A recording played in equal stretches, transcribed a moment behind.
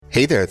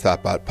Hey there,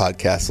 Thoughtbot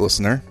podcast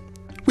listener.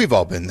 We've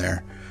all been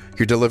there.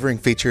 You're delivering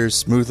features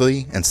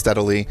smoothly and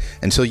steadily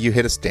until you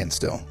hit a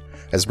standstill.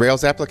 As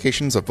Rails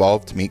applications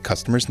evolve to meet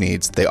customers'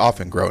 needs, they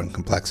often grow in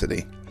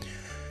complexity.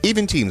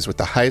 Even teams with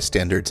the highest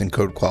standards in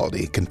code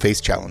quality can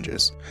face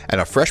challenges, and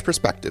a fresh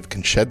perspective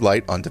can shed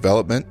light on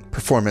development,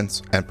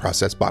 performance, and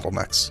process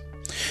bottlenecks.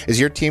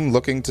 Is your team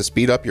looking to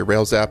speed up your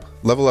Rails app,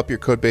 level up your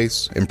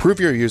codebase, improve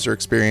your user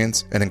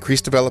experience, and increase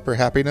developer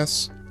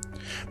happiness?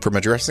 From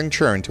addressing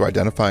churn to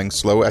identifying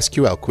slow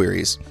SQL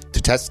queries,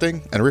 to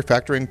testing and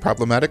refactoring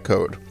problematic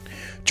code,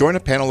 join a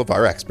panel of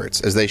our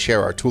experts as they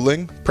share our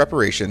tooling,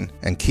 preparation,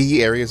 and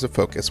key areas of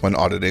focus when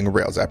auditing a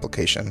Rails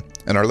application,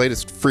 and our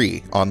latest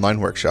free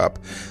online workshop,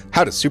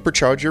 How to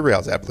Supercharge Your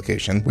Rails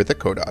Application with a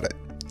Code Audit.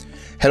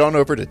 Head on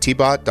over to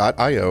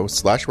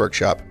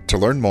tbot.io/workshop to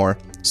learn more,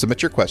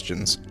 submit your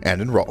questions,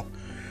 and enroll.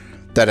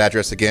 That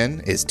address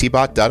again is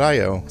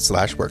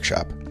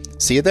tbot.io/workshop.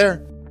 See you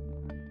there.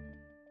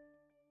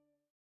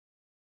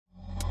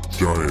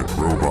 Giant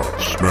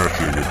robots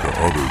smashing into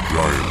other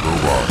giant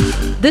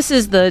robots. This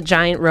is the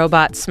Giant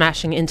Robots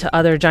Smashing into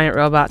Other Giant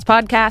Robots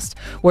podcast,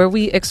 where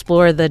we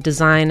explore the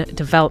design,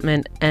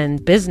 development,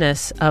 and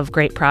business of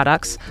great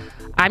products.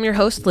 I'm your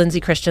host,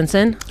 Lindsay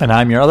Christensen. And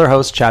I'm your other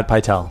host, Chad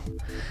Pytel.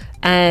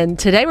 And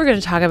today we're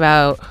going to talk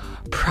about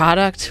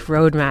product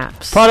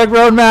roadmaps. Product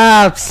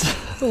roadmaps!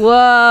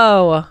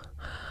 Whoa.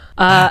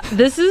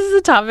 This is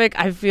a topic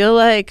I feel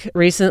like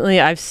recently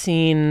I've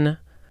seen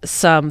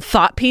some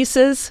thought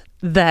pieces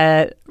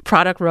that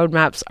product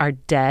roadmaps are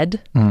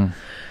dead.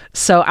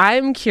 So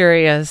I'm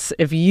curious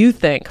if you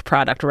think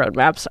product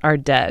roadmaps are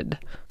dead.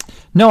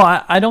 No,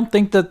 I don't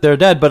think that they're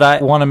dead, but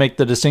I want to make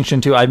the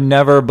distinction too. I've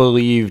never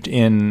believed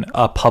in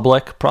a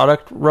public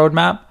product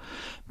roadmap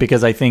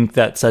because I think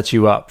that sets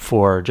you up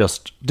for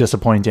just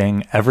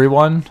disappointing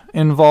everyone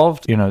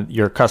involved,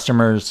 your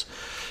customers,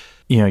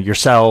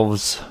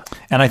 yourselves.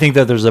 And I think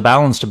that there's a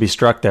balance to be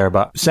struck there.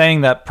 But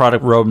saying that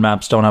product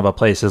roadmaps don't have a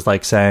place is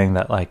like saying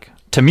that,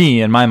 to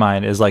me, in my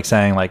mind, is like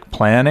saying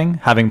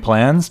having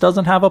plans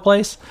doesn't have a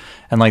place.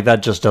 And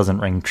that just doesn't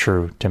ring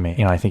true to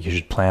me. I think you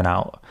should plan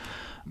out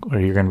what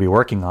you're going to be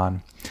working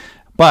on.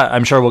 But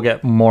I'm sure we'll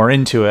get more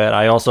into it.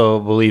 I also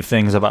believe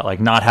things about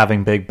not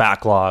having big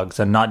backlogs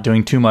and not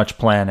doing too much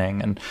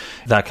planning and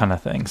that kind of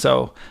thing.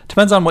 So it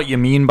depends on what you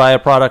mean by a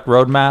product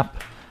roadmap.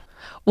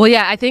 Well,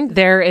 yeah, I think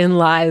therein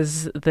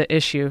lies the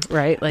issue,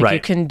 right? Right. You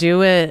can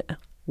do it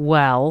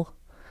well,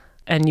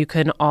 and you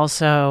can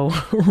also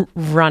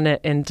run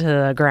it into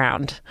the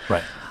ground.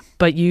 Right.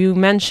 But you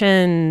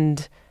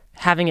mentioned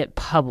having it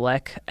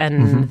public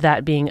and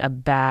that being a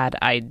bad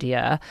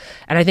idea.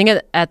 And I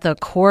think at the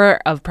core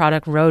of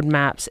product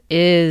roadmaps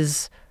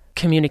is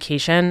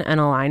communication and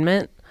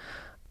alignment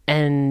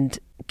and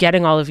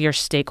getting all of your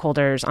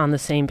stakeholders on the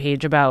same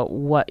page about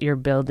what you're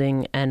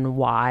building and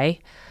why.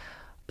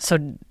 So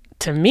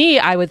to me,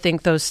 I would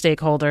think those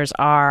stakeholders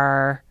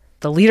are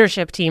the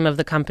leadership team of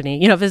the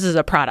company. If this is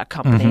a product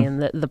company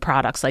and the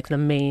product's the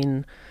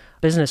main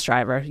business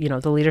driver,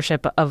 the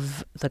leadership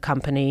of the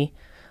company,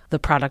 the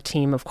product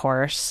team, of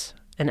course,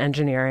 and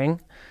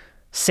engineering,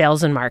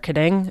 sales and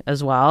marketing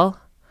as well.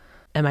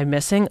 Am I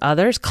missing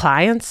others?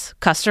 Clients,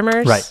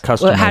 customers? Right,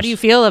 customers. How do you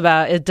feel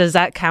about it? Does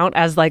that count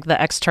as the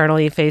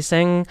externally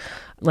facing,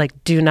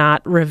 do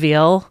not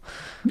reveal?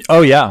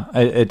 Oh, yeah,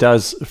 it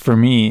does for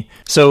me.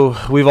 So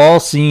we've all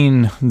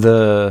seen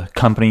the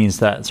companies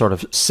that sort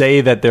of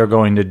say that they're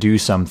going to do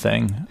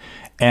something.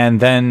 And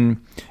then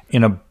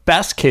in a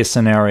best case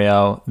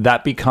scenario,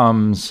 that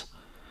becomes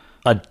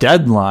a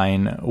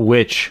deadline,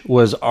 which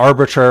was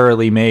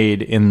arbitrarily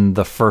made in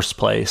the first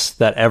place,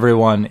 that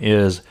everyone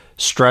is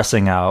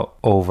stressing out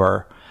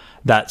over,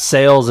 that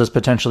sales is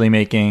potentially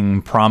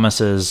making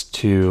promises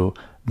to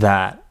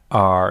that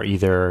are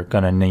either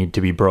going to need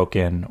to be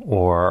broken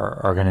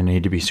or are going to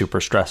need to be super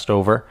stressed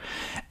over.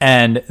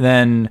 And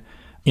then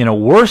in a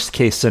worst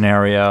case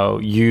scenario,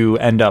 you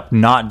end up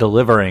not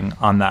delivering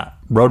on that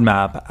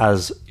roadmap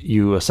as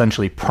you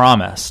essentially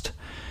promised,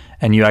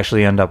 and you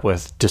actually end up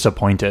with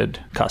disappointed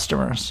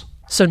customers.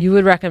 So you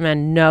would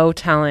recommend no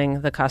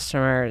telling the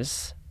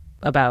customers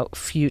about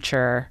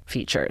future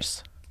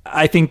features?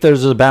 I think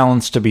there's a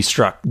balance to be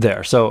struck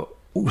there. So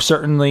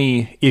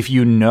certainly, if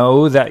you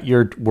know that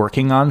you're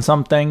working on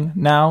something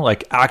now,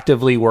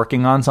 actively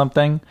working on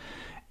something,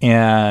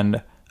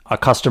 and a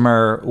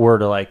customer were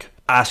to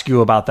ask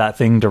you about that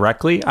thing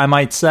directly, I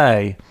might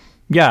say,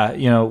 yeah,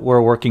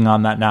 we're working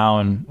on that now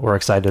and we're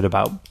excited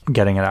about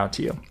getting it out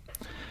to you.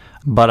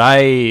 But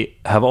I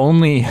have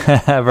only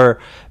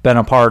ever been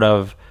a part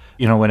of,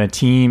 when a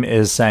team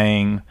is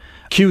saying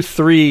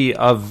Q3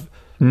 of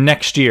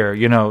next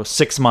year,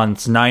 6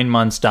 months, 9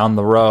 months down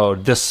the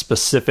road, this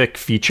specific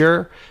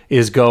feature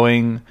is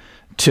going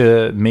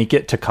to make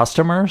it to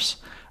customers.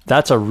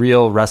 That's a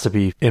real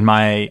recipe, in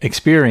my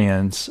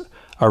experience,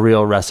 a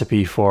real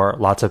recipe for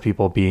lots of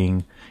people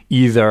being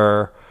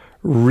either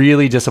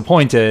really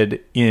disappointed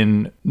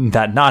in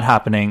that not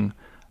happening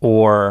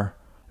or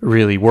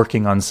really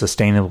working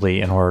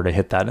unsustainably in order to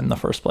hit that in the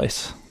first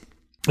place.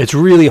 It's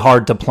really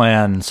hard to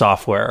plan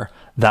software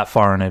that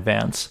far in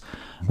advance.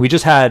 We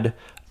just had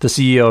the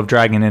CEO of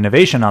Dragon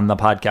Innovation on the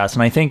podcast,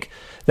 and I think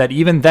that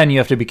even then you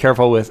have to be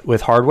careful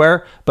with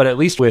hardware, but at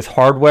least with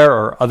hardware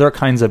or other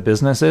kinds of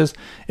businesses,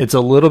 it's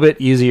a little bit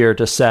easier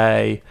to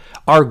say,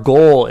 our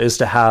goal is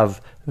to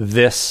have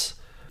this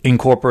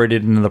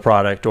incorporated into the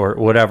product or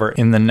whatever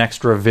in the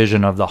next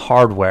revision of the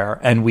hardware,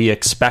 and we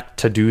expect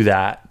to do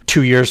that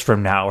 2 years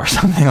from now or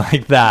something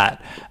like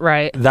that.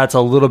 Right. That's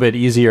a little bit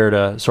easier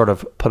to sort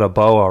of put a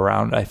bow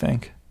around, I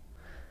think.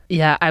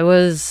 Yeah, I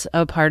was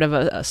a part of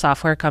a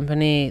software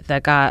company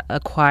that got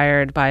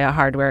acquired by a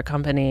hardware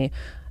company,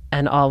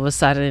 and all of a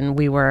sudden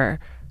we were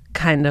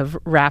kind of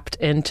wrapped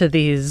into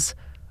these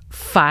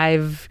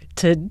 5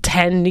 to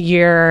 10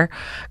 year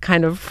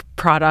kind of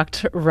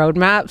product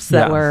roadmaps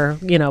that were,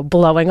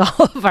 blowing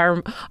all of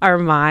our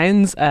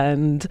minds,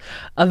 and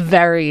a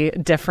very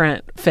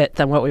different fit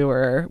than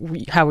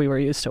how we were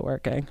used to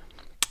working.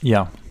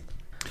 Yeah.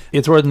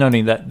 It's worth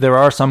noting that there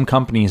are some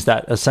companies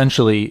that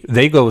essentially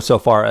they go so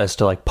far as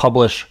to like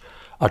publish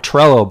a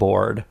Trello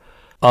board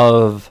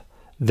of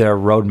their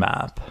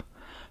roadmap.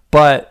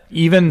 But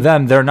even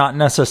then, they're not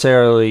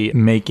necessarily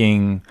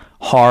making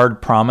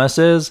hard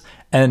promises.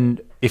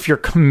 And if you're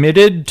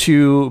committed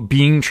to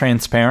being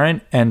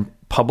transparent and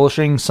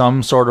publishing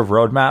some sort of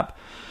roadmap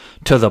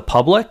to the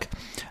public,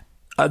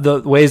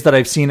 the ways that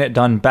I've seen it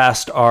done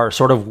best are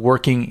sort of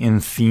working in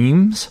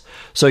themes.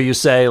 So you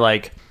say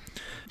like,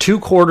 2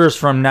 quarters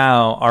from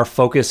now, our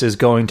focus is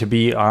going to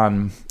be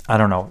on, I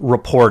don't know,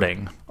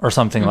 reporting or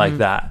something like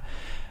that.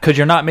 Because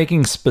you're not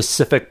making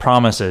specific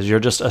promises.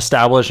 You're just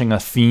establishing a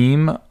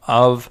theme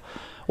of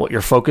what your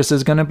focus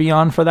is going to be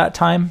on for that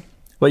time.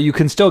 But you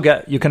can still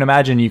you can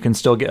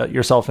get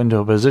yourself into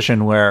a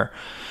position where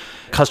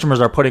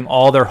customers are putting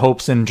all their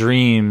hopes and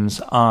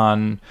dreams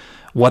on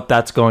what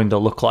that's going to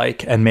look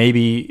like. And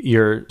maybe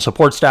your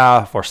support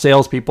staff or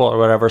salespeople or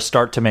whatever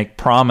start to make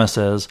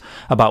promises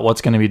about what's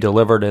going to be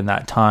delivered in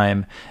that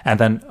time. And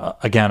then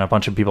again, a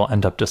bunch of people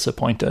end up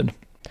disappointed.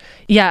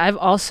 Yeah, I've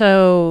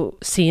also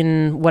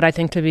seen what I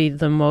think to be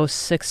the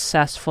most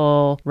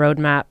successful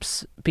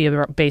roadmaps be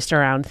based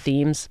around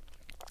themes.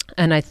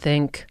 And I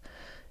think,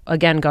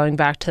 again, going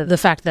back to the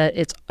fact that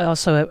it's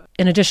also,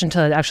 in addition to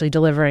actually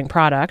delivering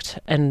product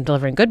and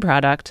delivering good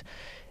product,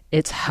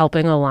 it's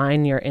helping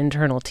align your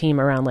internal team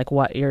around like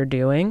what you're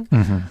doing.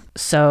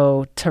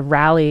 So to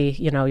rally,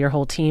 your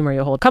whole team or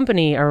your whole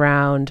company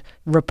around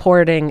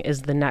reporting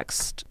is the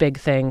next big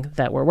thing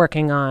that we're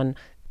working on.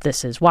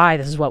 This is why,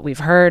 this is what we've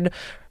heard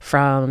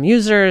from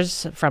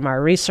users, from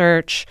our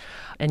research,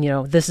 and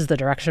this is the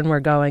direction we're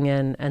going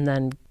in, and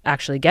then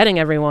actually getting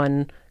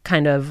everyone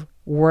kind of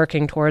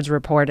working towards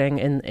reporting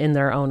in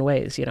their own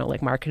ways.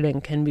 Like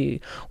marketing can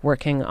be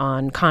working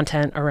on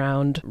content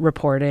around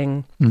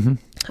reporting.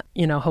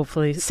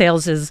 Hopefully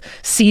sales is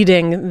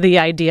seeding the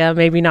idea,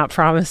 maybe not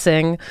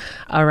promising,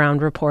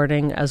 around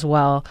reporting as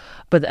well.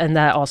 And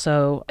that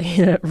also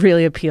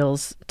really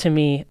appeals to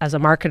me as a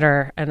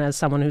marketer and as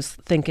someone who's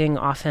thinking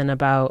often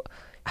about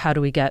how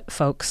do we get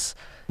folks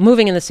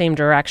moving in the same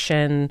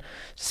direction,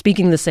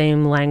 speaking the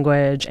same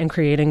language, and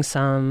creating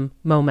some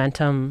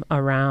momentum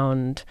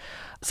around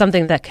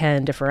something that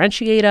can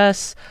differentiate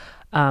us,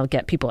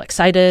 get people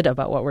excited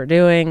about what we're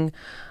doing,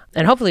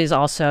 and hopefully is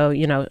also,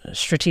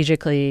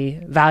 strategically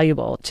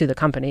valuable to the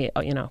company,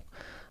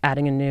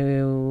 adding a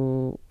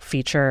new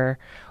feature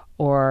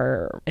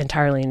or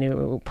entirely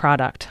new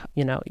product.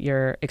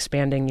 You're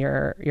expanding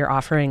your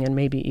offering and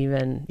maybe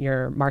even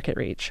your market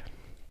reach.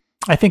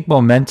 I think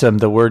momentum,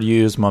 the word you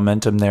use,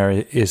 momentum there,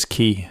 is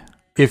key.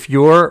 If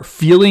you're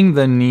feeling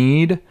the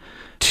need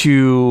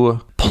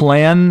to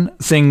plan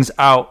things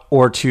out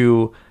or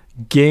to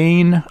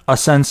gain a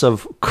sense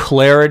of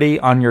clarity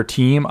on your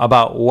team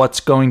about what's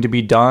going to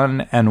be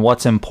done and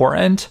what's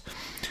important,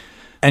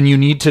 and you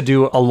need to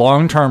do a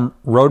long-term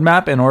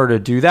roadmap in order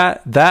to do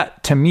that,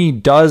 that to me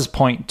does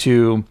point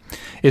to,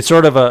 it's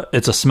sort of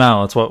it's a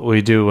smell. It's what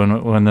we do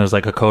when there's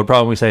like a code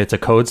problem. We say it's a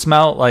code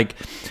smell. Like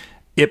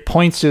it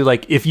points to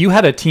like, if you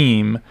had a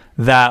team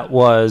that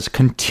was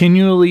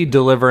continually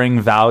delivering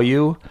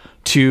value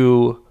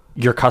to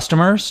your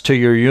customers, to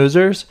your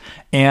users,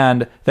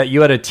 and that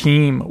you had a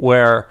team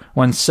where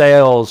when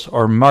sales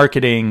or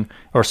marketing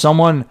or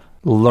someone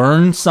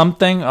learns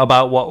something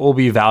about what will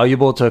be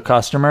valuable to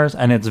customers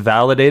and it's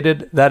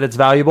validated that it's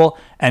valuable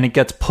and it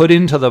gets put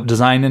into the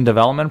design and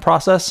development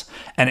process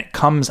and it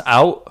comes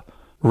out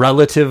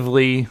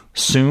relatively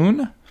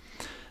soon,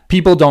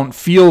 people don't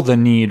feel the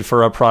need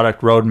for a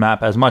product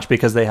roadmap as much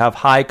because they have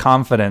high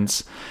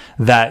confidence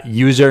that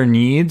user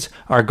needs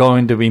are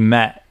going to be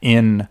met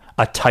in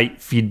a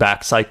tight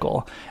feedback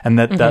cycle, and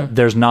that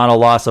there's not a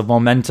loss of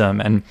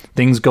momentum, and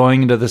things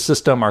going into the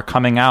system are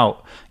coming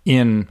out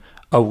in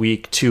a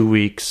week, 2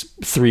 weeks,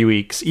 3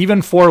 weeks,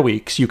 even 4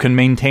 weeks. You can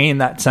maintain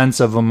that sense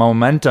of a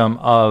momentum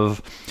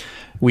of,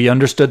 we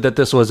understood that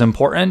this was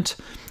important,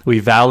 we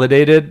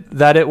validated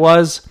that it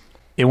was,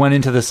 it went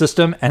into the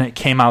system, and it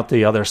came out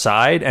the other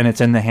side, and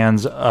it's in the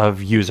hands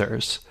of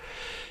users.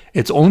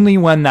 It's only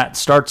when that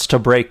starts to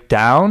break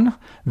down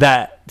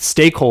that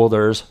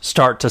stakeholders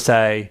start to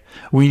say,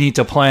 we need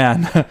to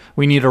plan,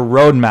 we need a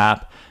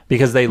roadmap,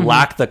 because they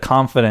lack the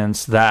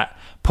confidence that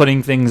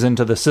putting things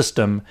into the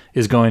system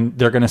they're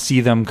going to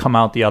see them come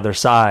out the other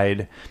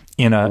side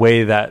in a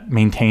way that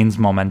maintains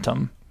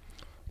momentum.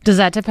 Does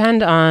that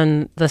depend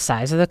on the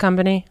size of the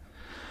company?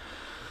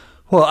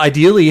 Well,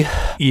 ideally,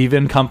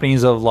 even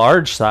companies of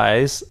large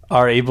size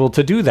are able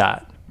to do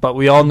that. But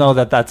we all know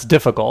that that's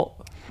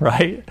difficult,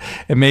 right?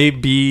 It may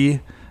be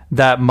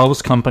that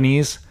most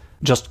companies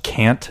just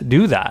can't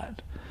do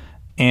that.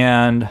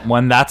 And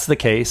when that's the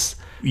case,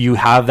 you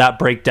have that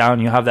breakdown,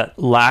 you have that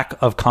lack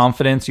of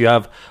confidence, you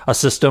have a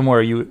system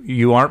where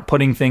you aren't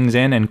putting things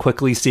in and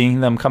quickly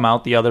seeing them come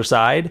out the other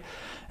side.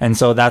 And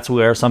so that's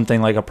where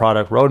something like a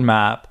product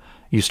roadmap,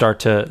 you start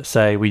to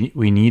say,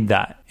 we need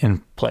that in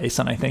place.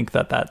 And I think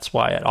that that's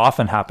why it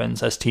often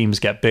happens as teams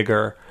get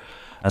bigger,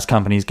 as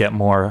companies get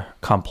more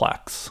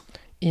complex.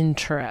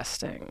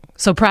 Interesting.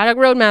 So product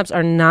roadmaps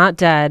are not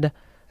dead,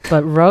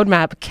 but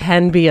roadmap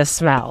can be a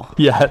smell.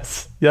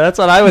 Yes. Yeah, that's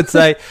what I would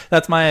say.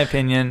 That's my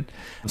opinion.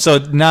 So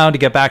now to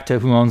get back to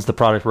who owns the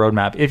product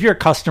roadmap. If your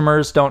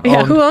customers don't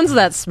own... who owns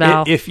that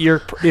smell? If your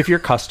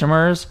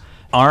customers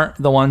aren't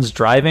the ones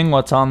driving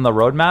what's on the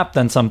roadmap,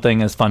 then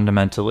something is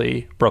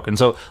fundamentally broken.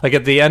 So like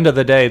at the end of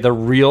the day, the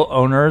real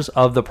owners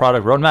of the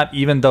product roadmap,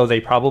 even though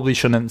they probably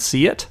shouldn't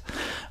see it,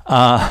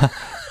 are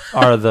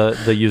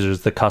the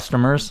users, the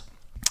customers.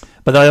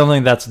 But I don't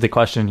think that's the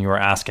question you were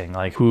asking,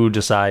 like who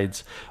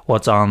decides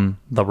what's on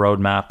the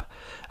roadmap.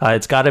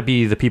 It's got to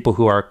be the people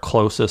who are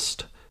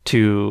closest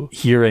to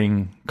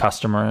hearing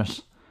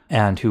customers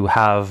and who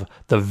have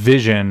the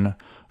vision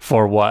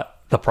for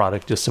what the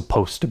product is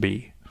supposed to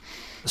be.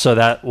 So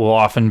that will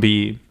often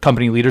be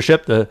company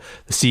leadership, the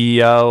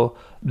CEO,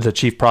 the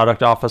chief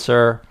product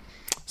officer,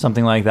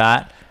 something like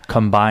that,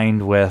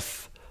 combined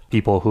with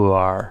people who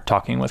are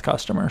talking with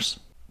customers.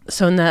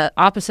 So in the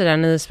opposite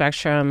end of the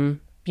spectrum,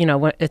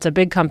 when it's a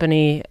big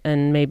company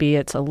and maybe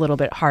it's a little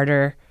bit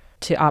harder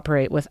to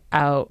operate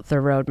without the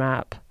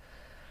roadmap.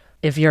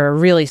 If you're a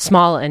really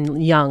small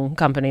and young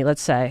company,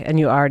 let's say, and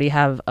you already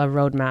have a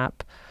roadmap,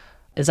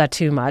 is that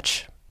too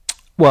much?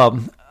 Well,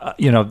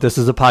 this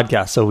is a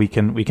podcast, so we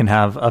can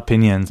have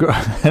opinions.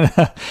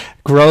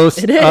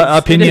 Gross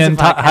opinion,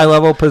 high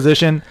level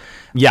position.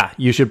 Yeah,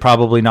 you should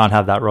probably not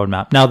have that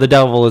roadmap. Now, the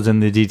devil is in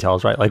the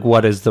details, right? Like,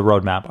 what is the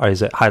roadmap? Or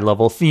is it high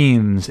level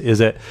themes? Is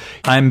it,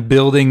 I'm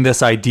building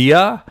this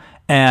idea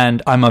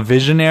and I'm a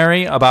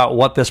visionary about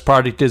what this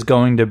product is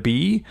going to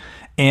be.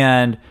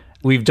 And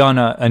we've done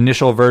an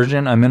initial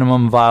version, a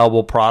minimum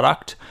viable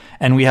product,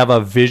 and we have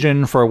a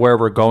vision for where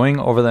we're going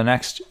over the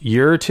next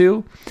year or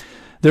two.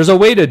 There's a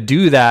way to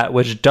do that,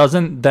 which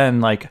doesn't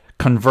then like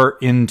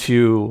convert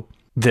into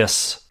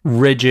this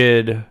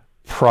rigid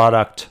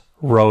product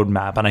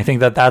roadmap. And I think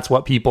that that's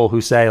what people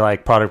who say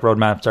like product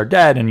roadmaps are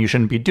dead and you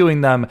shouldn't be doing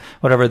them,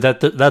 whatever,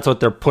 that's what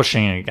they're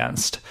pushing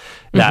against.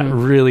 That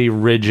really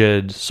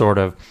rigid sort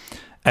of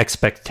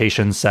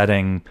expectation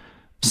setting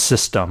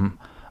system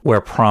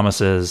where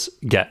promises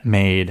get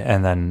made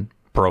and then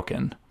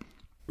broken.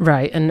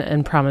 Right.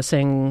 And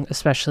promising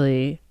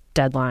especially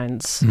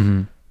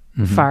deadlines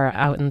far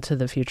out into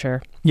the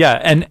future.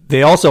 Yeah. And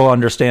they also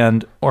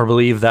understand or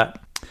believe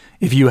that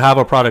if you have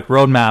a product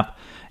roadmap,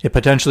 it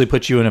potentially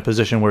puts you in a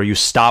position where you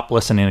stop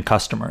listening to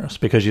customers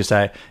because you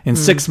say, in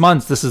 6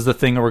 months, this is the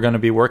thing that we're going to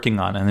be working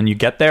on. And then you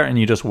get there and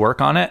you just work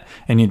on it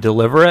and you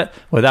deliver it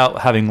without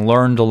having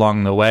learned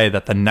along the way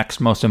that the next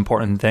most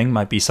important thing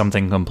might be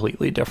something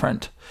completely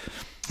different.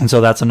 And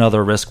so that's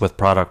another risk with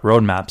product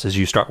roadmaps is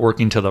you start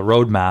working to the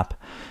roadmap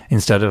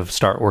instead of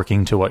start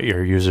working to what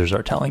your users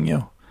are telling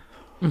you.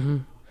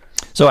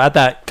 So at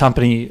that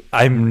company,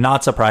 I'm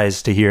not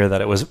surprised to hear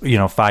that it was,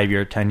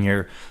 5-year,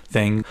 10-year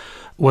thing.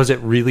 Was it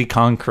really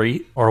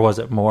concrete or was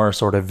it more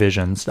sort of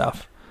vision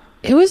stuff?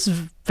 It was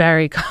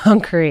very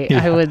concrete,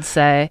 I would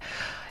say.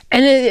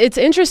 And it's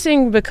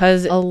interesting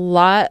because a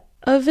lot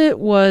of it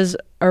was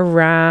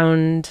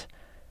around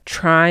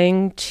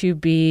trying to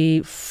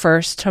be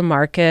first to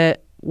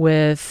market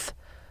with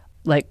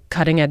like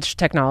cutting edge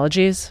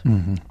technologies.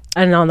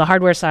 And on the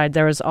hardware side,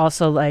 there was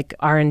also like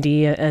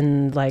R&D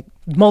and like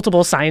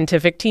multiple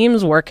scientific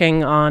teams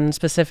working on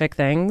specific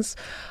things.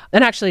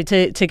 And actually,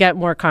 to get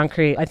more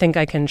concrete, I think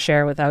I can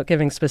share without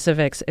giving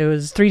specifics, it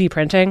was 3D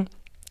printing.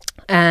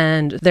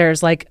 And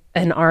there's like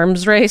an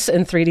arms race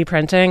in 3D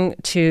printing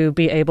to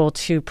be able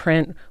to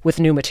print with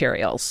new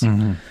materials.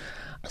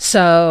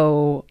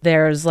 So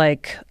there's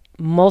like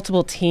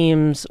multiple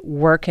teams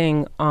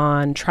working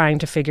on trying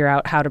to figure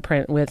out how to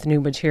print with new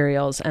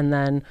materials. And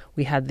then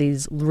we had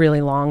these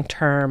really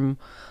long-term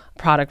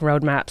product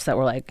roadmaps that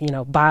were like,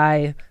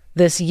 by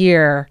this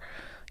year,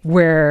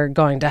 we're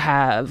going to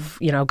have,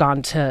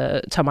 gone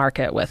to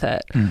market with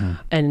it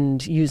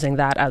and using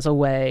that as a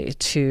way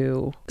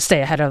to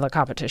stay ahead of the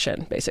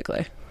competition,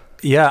 basically.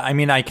 Yeah, I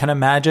mean, I can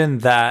imagine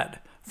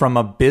that from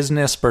a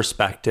business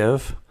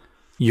perspective,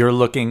 you're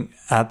looking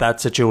at that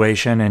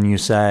situation and you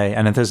say,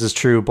 and this is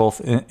true both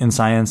in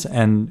science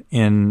and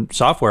in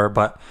software,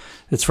 but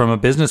it's from a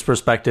business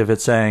perspective,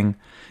 it's saying,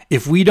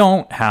 if we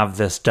don't have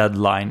this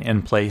deadline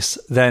in place,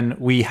 then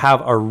we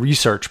have a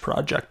research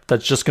project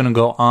that's just going to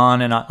go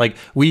on and on. Like,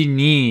 we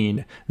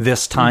need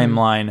this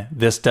timeline,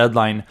 this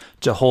deadline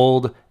to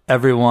hold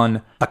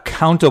everyone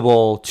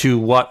accountable to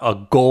what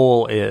a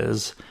goal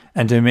is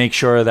and to make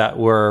sure that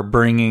we're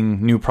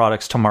bringing new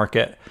products to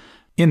market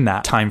in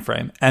that time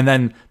frame. And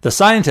then the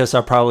scientists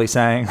are probably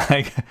saying,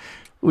 like,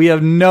 we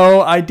have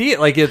no idea.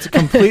 Like, it's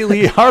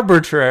completely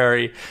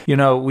arbitrary. You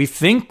know, we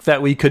think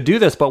that we could do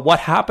this, but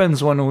what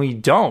happens when we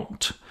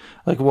don't?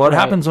 Like, what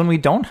happens when we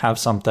don't have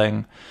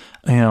something?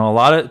 You know, a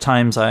lot of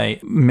times I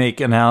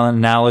make an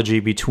analogy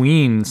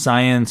between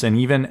science and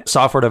even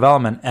software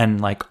development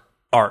and like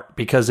art,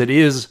 because it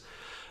is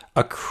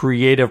a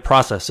creative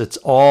process. It's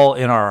all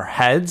in our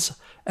heads,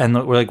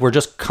 and we're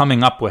just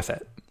coming up with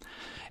it.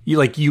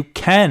 You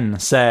can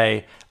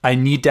say, I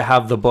need to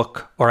have the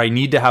book, or I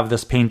need to have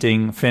this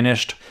painting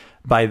finished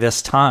by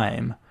this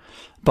time.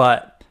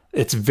 But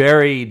it's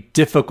very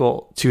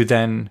difficult to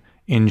then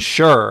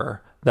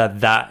ensure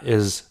that that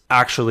is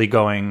actually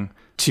going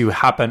to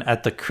happen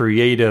at the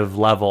creative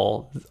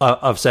level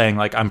of saying,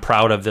 like, I'm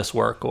proud of this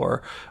work,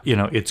 or, you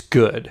know, it's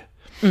good.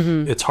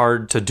 It's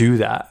hard to do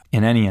that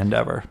in any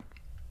endeavor.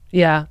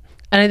 Yeah.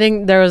 And I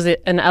think there was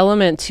an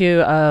element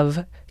too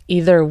of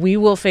either we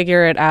will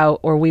figure it out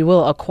or we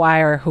will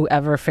acquire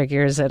whoever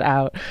figures it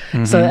out.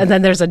 So, and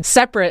then there's a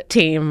separate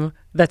team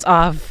that's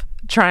off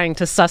trying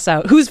to suss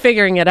out who's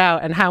figuring it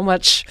out and how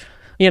much,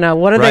 you know,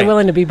 what are they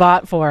willing to be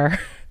bought for?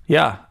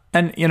 Yeah.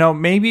 And, you know,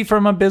 maybe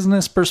from a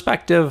business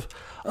perspective,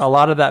 a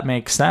lot of that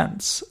makes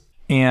sense.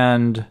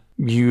 And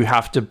you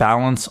have to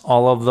balance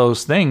all of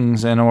those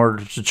things in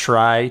order to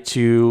try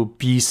to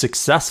be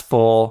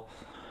successful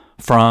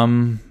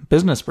from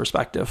business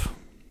perspective.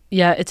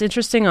 Yeah, it's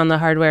interesting on the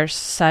hardware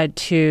side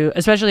too,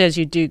 especially as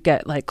you do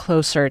get like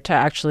closer to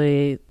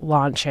actually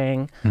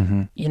launching.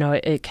 You know,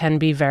 it can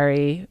be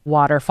very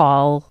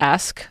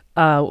waterfall-esque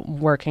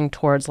working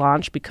towards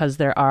launch, because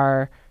there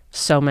are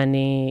so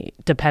many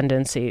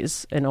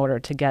dependencies in order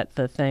to get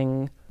the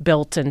thing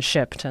built and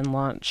shipped and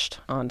launched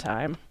on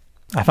time.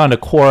 I found a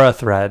Quora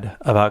thread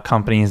about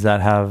companies that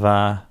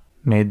have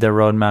made their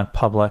roadmap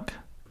public.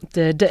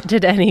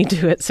 Did any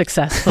do it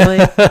successfully?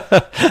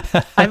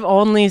 I've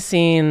only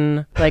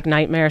seen like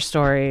nightmare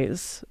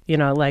stories, you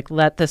know, like,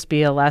 let this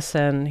be a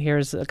lesson.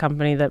 Here's a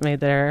company that made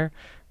their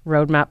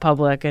roadmap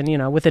public, and, you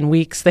know, within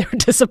weeks they were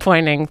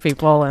disappointing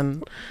people.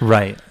 And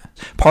right.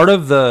 Part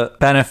of the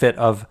benefit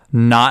of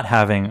not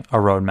having a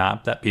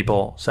roadmap, that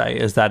people say,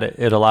 is that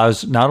it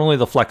allows not only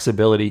the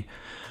flexibility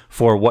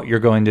for what you're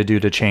going to do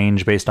to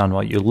change based on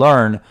what you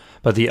learn,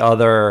 but the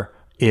other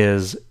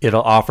is it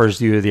offers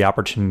you the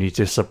opportunity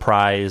to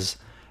surprise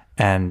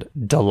and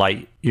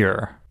delight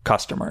your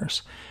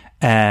customers.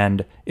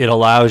 And it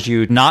allows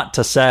you not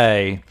to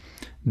say,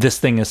 this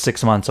thing is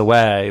 6 months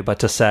away, but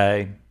to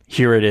say,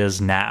 here it is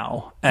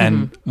now.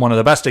 And one of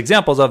the best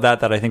examples of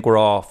that I think we're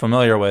all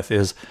familiar with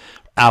is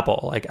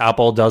Apple. Like,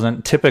 Apple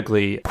doesn't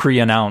typically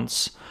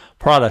pre-announce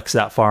products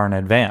that far in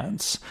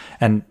advance.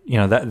 And, you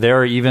know, that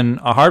they're even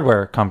a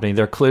hardware company.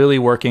 They're clearly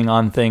working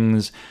on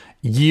things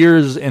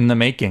years in the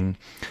making,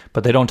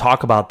 but they don't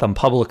talk about them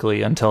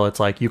publicly until it's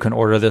like, you can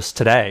order this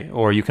today,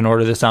 or you can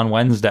order this on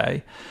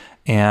Wednesday.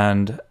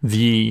 And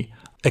the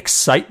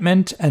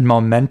excitement and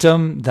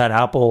momentum that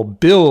Apple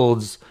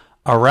builds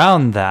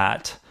around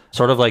that,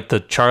 sort of like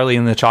the Charlie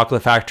and the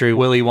Chocolate Factory,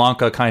 Willy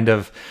Wonka kind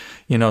of,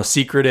 you know,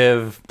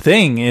 secretive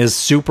thing, is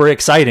super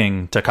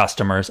exciting to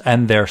customers,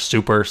 and they're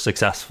super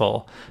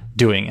successful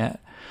doing it.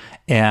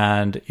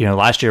 And, you know,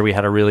 last year we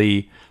had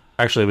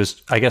actually, it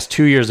was, I guess,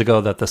 2 years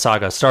ago that the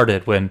saga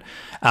started, when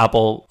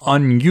Apple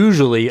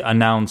unusually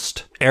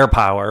announced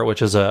AirPower,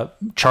 which is a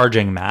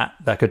charging mat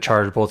that could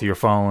charge both your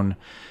phone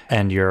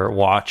and your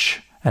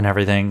watch and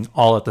everything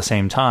all at the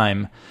same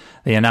time.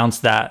 They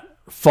announced that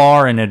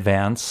far in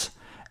advance,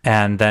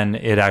 and then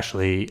it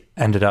actually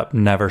ended up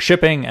never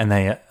shipping, and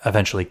they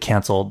eventually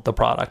canceled the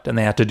product. And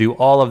they had to do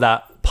all of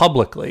that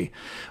publicly,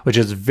 which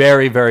is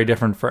very, very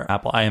different for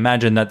Apple. I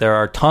imagine that there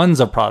are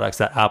tons of products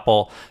that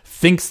Apple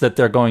thinks that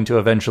they're going to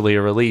eventually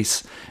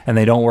release, and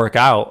they don't work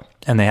out,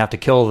 and they have to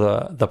kill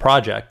the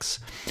projects.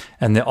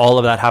 And all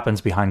of that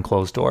happens behind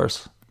closed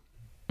doors.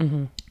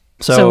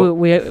 So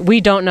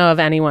we don't know of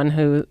anyone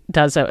who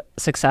does it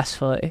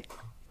successfully.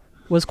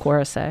 Was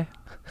Quora say?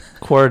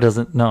 Quora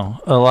doesn't know.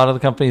 A lot of the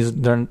companies,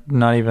 they're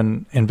not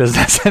even in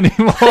business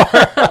anymore.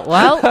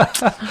 Well,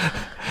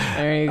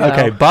 there you go.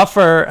 Okay,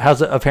 Buffer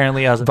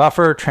apparently has a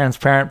Buffer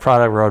transparent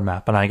product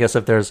roadmap. And I guess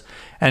if there's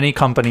any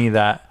company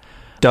that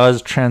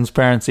does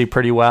transparency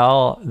pretty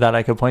well that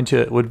I could point to,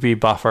 it would be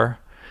Buffer.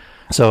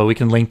 So we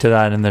can link to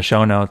that in the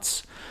show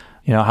notes.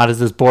 You know, how does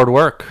this board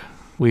work?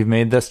 We've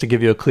made this to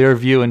give you a clear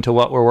view into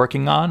what we're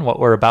working on, what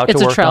we're about to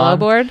work on. It's a Trello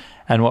board.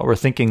 And what we're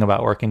thinking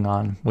about working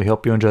on. We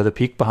hope you enjoy the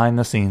peek behind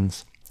the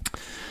scenes.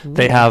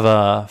 They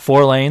have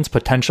 4 lanes: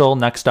 potential,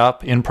 next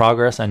up, in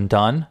progress, and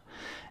done.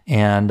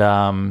 And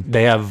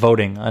they have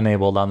voting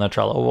enabled on the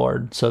Trello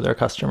board, so their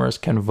customers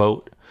can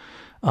vote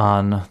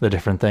on the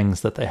different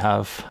things that they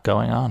have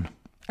going on.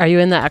 Are you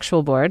in the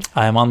actual board?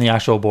 I am on the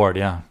actual board,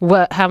 yeah.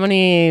 How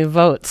many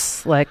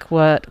votes? Like,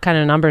 what kind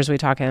of numbers are we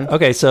talking?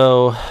 Okay,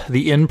 so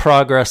the in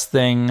progress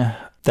thing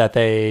that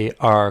they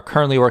are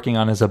currently working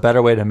on is a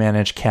better way to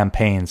manage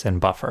campaigns in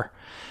Buffer.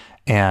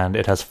 And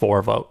it has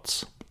 4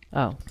 votes.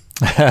 Oh.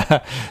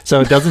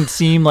 So it doesn't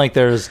seem like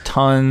there's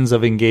tons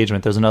of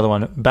engagement. There's another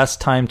one.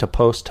 Best time to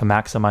post to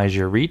maximize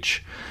your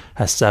reach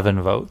has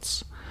 7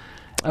 votes.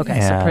 Okay,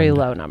 And so pretty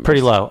low numbers. Pretty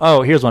low.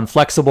 Oh, here's one.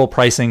 Flexible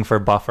pricing for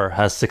Buffer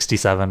has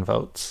 67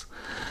 votes.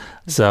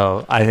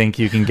 So I think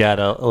you can get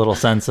a little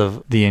sense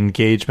of the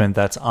engagement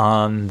that's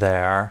on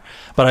there.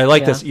 But I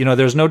like this.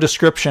 There's no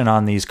description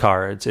on these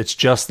cards. It's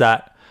just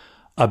that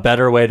a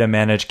better way to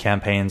manage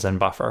campaigns in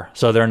Buffer.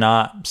 So they're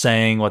not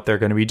saying what they're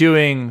going to be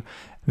doing.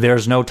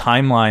 There's no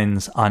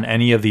timelines on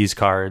any of these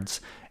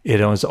cards. It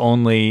was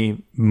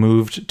only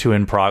moved to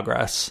in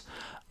progress.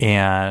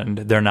 And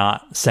they're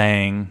not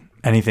saying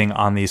anything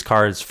on these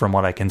cards from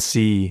what I can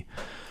see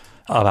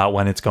about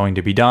when it's going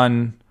to be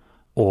done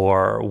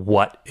or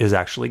what is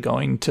actually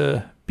going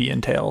to be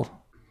entailed.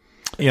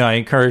 I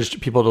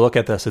encouraged people to look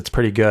at this. It's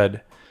pretty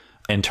good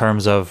in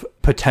terms of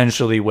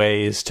potentially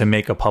ways to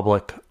make a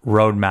public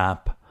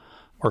roadmap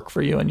work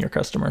for you and your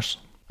customers.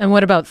 And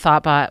what about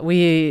Thoughtbot?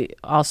 We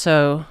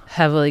also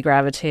heavily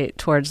gravitate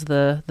towards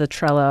the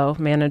Trello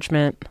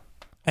management.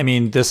 I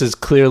mean, this is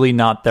clearly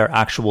not their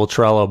actual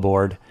Trello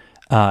board.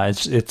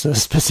 It's a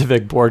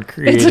specific board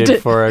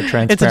created for a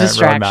transparent It's a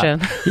distraction.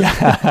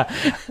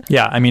 Roadmap.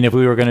 Yeah. I mean, if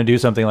we were going to do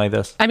something like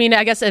this. I mean,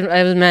 I guess it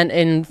was meant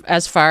in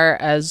as far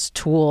as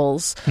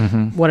tools.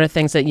 One of the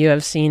things that you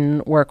have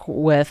seen work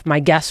with, my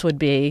guess would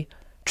be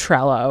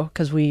Trello,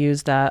 because we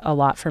use that a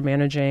lot for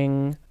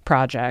managing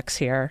projects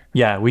here.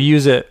 Yeah, we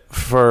use it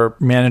for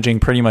managing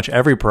pretty much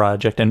every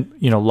project. And,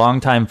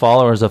 longtime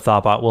followers of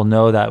Thoughtbot will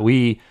know that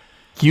we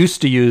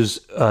used to use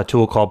a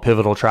tool called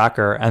Pivotal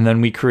Tracker, and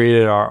then we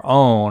created our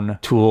own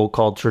tool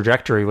called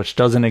Trajectory, which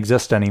doesn't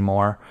exist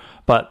anymore.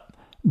 But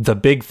the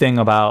big thing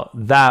about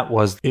that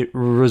was it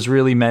was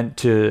really meant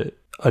to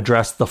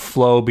address the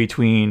flow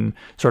between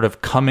sort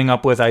of coming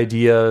up with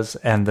ideas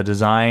and the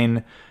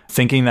design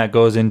thinking that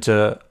goes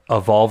into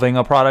evolving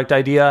a product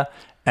idea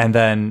and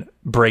then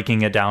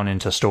breaking it down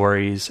into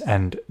stories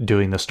and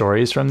doing the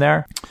stories from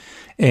there.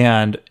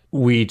 And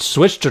we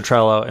switched to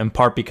Trello in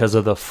part because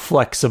of the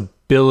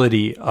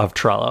flexibility of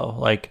Trello.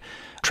 Like,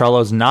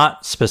 Trello's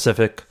not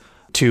specific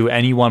to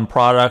any one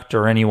product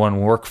or any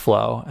one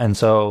workflow. And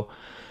so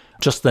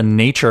just the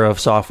nature of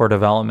software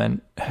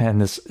development, and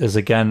this is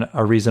again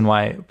a reason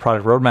why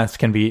product roadmaps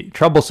can be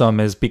troublesome,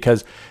 is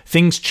because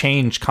things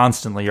change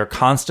constantly. You're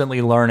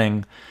constantly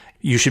learning.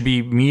 You should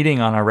be meeting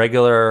on a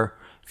regular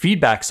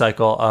feedback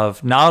cycle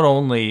of not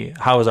only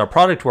how is our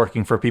product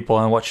working for people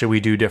and what should we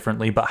do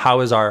differently, but how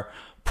is our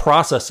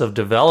process of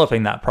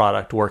developing that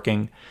product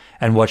working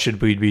and what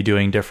should we be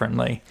doing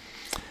differently.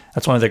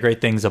 That's one of the great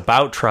things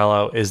about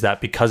Trello, is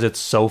that because it's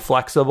so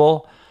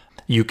flexible,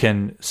 you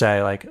can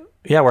say like,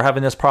 yeah, we're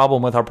having this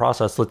problem with our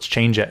process, let's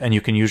change it. And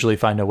you can usually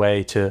find a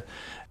way to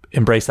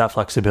embrace that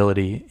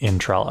flexibility in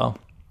Trello.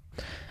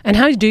 And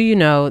how do you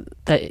know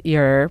that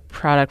your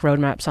product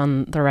roadmap's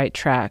on the right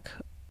track?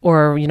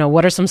 Or,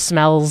 what are some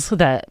smells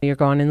that you're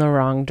going in the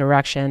wrong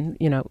direction?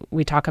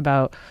 We talk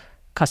about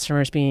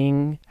customers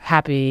being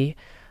happy.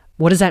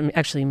 What does that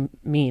actually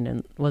mean?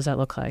 And what does that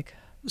look like?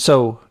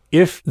 So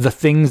if the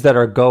things that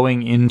are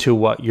going into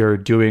what you're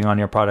doing on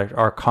your product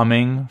are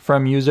coming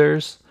from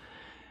users,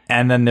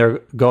 and then they're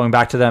going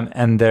back to them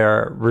and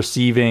they're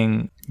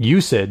receiving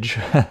usage,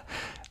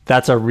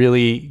 that's a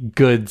really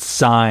good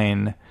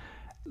sign.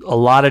 A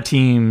lot of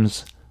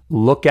teams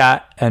look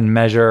at and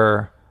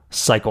measure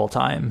cycle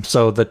time.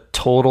 So the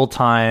total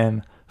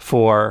time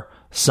for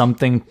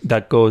something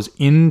that goes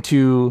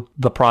into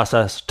the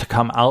process to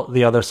come out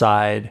the other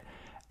side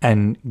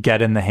and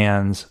get in the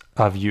hands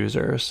of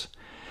users.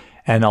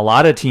 And a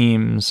lot of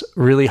teams,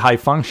 really high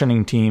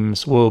functioning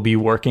teams, will be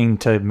working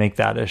to make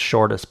that as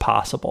short as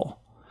possible.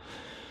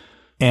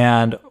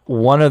 And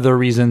one of the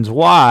reasons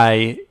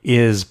why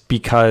is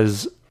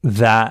because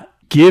that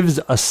gives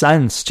a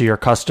sense to your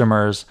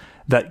customers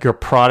that your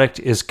product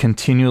is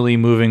continually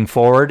moving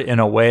forward in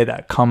a way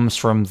that comes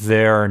from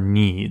their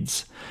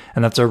needs.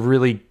 And that's a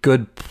really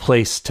good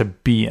place to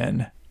be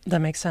in. That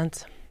makes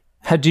sense.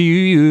 Do you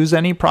use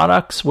any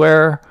products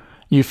where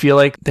you feel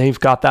like they've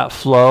got that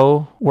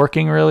flow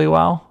working really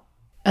well?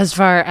 As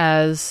far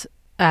as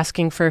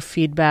asking for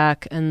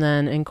feedback and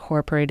then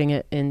incorporating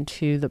it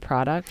into the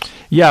product?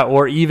 Yeah,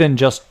 or even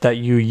just that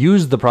you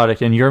use the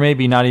product and you're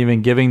maybe not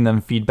even giving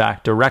them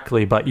feedback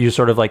directly, but you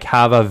sort of like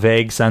have a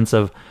vague sense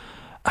of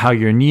how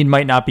your need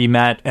might not be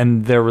met,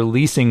 and they're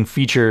releasing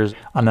features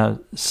on a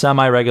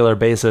semi-regular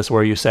basis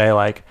where you say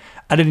like,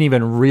 I didn't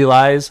even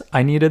realize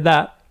I needed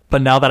that,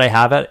 but now that I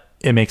have it,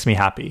 it makes me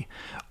happy.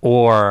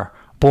 Or,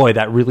 boy,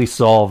 that really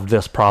solved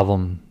this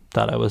problem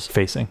that I was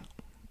facing.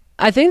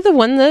 I think the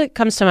one that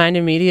comes to mind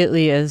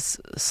immediately is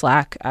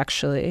Slack,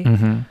 actually.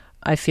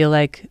 I feel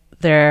like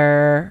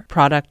their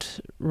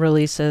product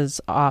releases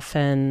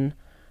often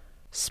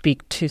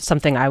speak to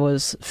something I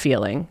was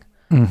feeling.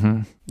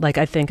 Mm-hmm. Like,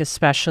 I think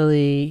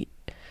especially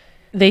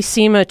they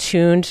seem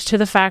attuned to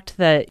the fact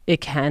that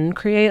it can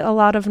create a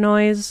lot of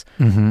noise.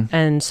 Mm-hmm.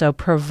 And so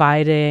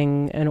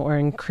providing or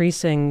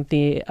increasing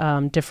the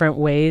different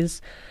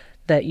ways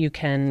that you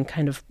can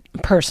kind of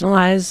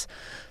personalize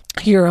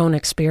your own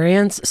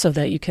experience so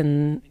that you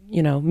can,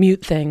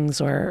 mute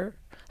things or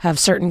have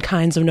certain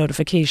kinds of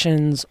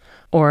notifications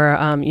or,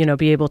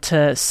 be able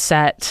to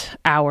set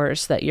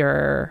hours that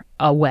you're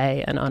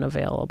away and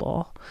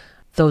unavailable.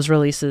 Those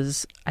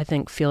releases, I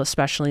think, feel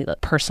especially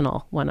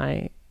personal when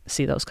I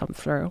see those come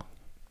through.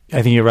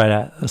 I think you're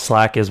right.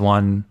 Slack is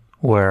one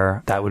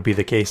where that would be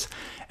the case.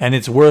 And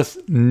it's worth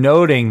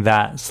noting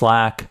that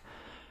Slack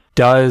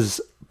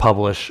does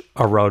publish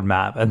a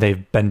roadmap, and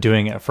they've been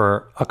doing it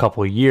for a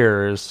couple of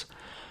years.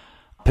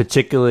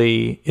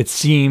 Particularly, it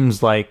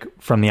seems like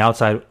from the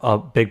outside, a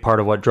big part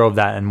of what drove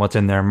that and what's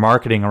in their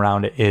marketing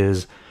around it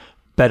is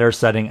better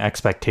setting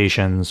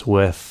expectations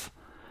with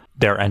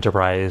their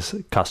enterprise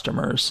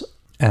customers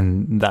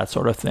and that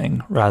sort of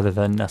thing, rather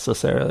than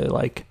necessarily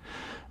like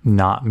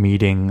not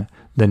meeting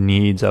the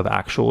needs of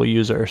actual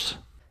users.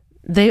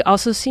 They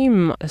also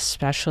seem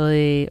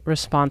especially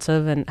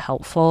responsive and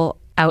helpful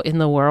out in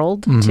the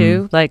world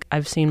too. Like,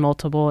 I've seen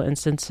multiple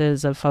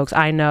instances of folks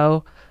I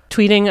know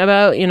tweeting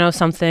about,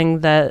 something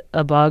that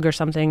a bug or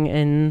something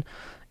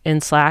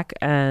in Slack,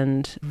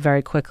 and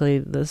very quickly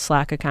the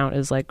Slack account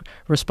is like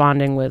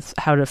responding with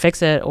how to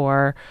fix it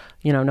or,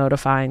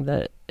 notifying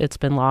that it's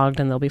been logged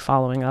and they'll be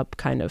following up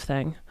kind of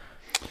thing.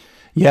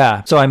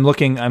 Yeah. So I'm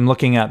looking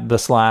at the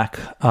Slack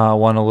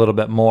one a little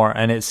bit more,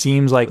 and it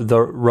seems like the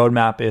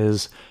roadmap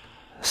is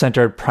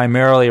centered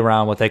primarily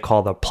around what they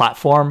call the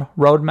platform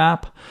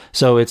roadmap.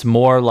 So it's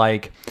more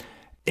like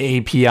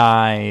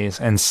APIs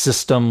and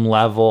system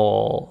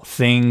level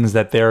things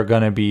that they're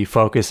going to be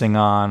focusing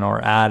on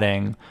or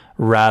adding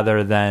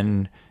rather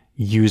than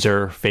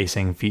user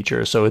facing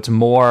features. So it's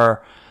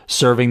more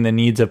serving the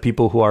needs of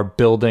people who are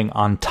building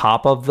on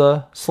top of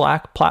the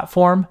Slack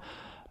platform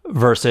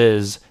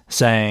versus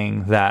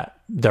saying that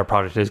their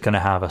product is going to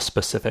have a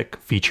specific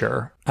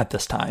feature at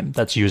this time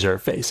that's user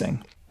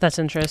facing. That's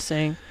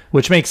interesting.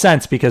 Which makes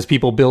sense because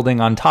people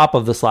building on top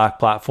of the Slack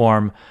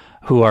platform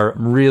who are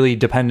really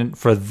dependent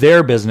for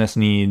their business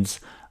needs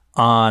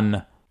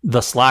on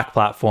the Slack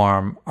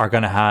platform are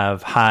going to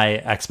have high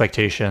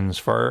expectations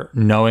for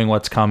knowing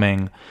what's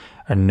coming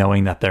and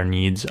knowing that their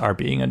needs are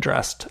being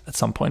addressed at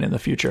some point in the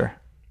future.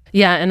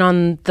 Yeah, and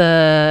on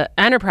the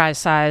enterprise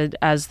side,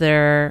 as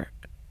they're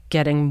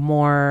getting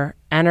more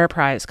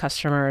enterprise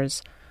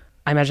customers,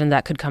 I imagine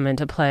that could come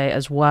into play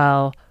as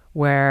well,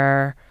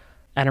 where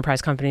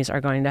enterprise companies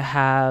are going to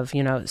have,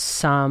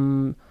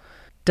 some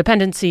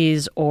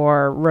dependencies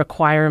or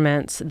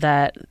requirements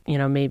that,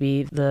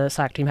 maybe the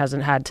Slack team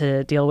hasn't had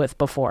to deal with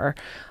before,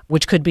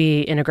 which could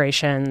be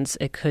integrations.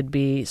 It could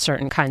be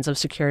certain kinds of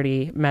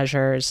security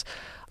measures,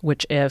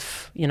 which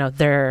if,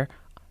 they're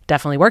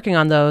definitely working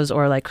on those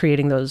or like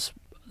creating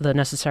the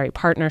necessary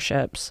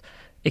partnerships,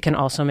 it can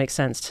also make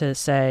sense to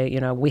say,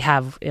 we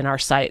have in our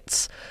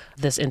sites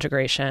this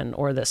integration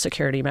or this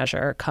security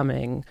measure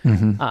coming,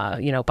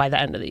 by the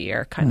end of the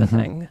year kind of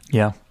thing.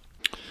 Yeah.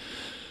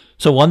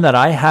 So one that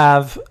I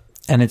have,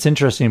 and it's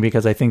interesting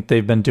because I think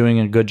they've been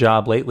doing a good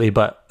job lately,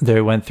 but they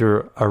went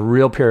through a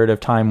real period of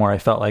time where I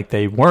felt like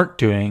they weren't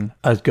doing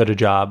as good a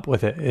job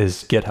with it,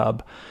 is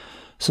GitHub.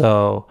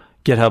 So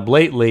GitHub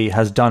lately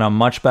has done a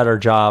much better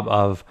job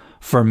of,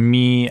 for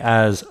me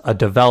as a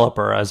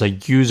developer, as a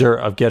user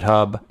of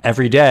GitHub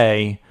every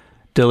day,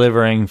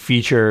 delivering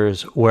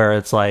features where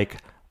it's like,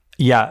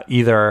 yeah,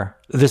 either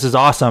this is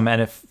awesome and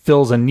it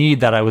fills a need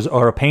that I was,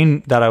 or a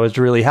pain that I was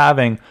really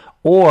having,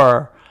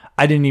 or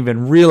I didn't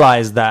even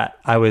realize that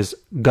I was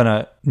going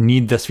to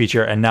need this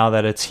feature. And now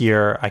that it's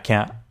here, I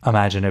can't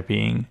imagine it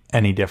being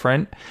any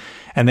different.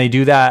 And they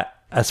do that.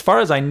 As far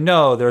as I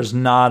know, there's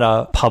not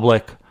a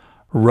public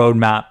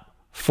roadmap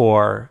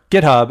for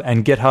GitHub,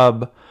 and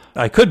GitHub,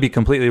 I could be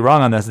completely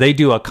wrong on this. They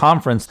do a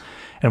conference,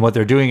 and what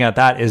they're doing at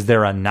that is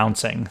they're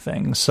announcing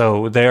things.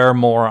 So they're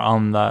more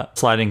on the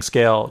sliding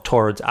scale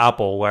towards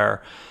Apple,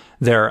 where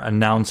they're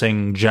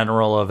announcing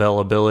general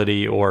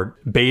availability or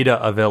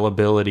beta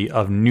availability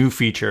of new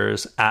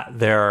features at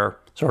their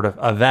sort of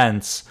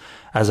events,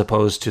 as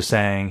opposed to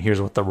saying,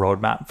 here's what the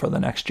roadmap for the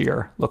next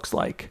year looks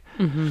like.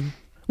 Mm-hmm.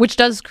 Which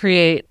does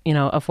create,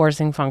 a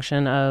forcing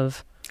function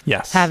of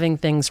yes, having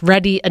things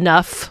ready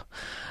enough,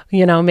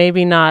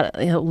 maybe not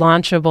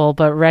launchable,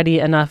 but ready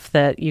enough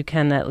that you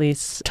can at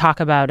least talk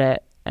about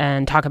it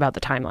and talk about the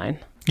timeline.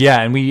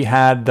 Yeah, and we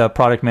had the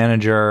product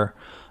manager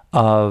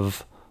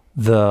of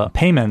the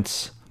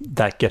payments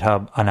that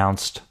GitHub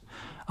announced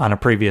on a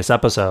previous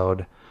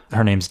episode.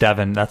 Her name's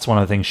Devin. That's one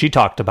of the things she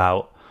talked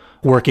about,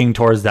 working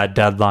towards that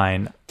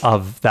deadline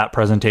of that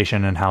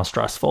presentation and how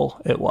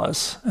stressful it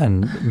was,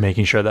 and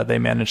making sure that they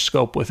managed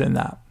scope within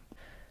that.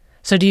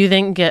 So do you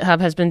think GitHub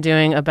has been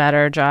doing a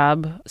better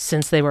job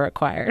since they were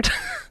acquired?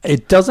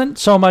 It doesn't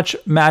so much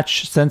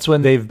match since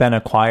when they've been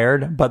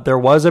acquired, but there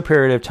was a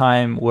period of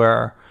time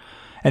where,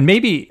 and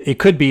maybe it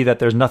could be that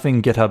there's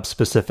nothing GitHub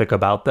specific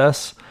about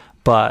this,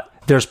 but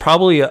there's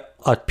probably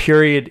a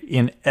period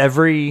in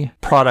every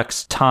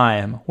product's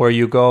time where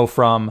you go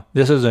from,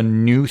 this is a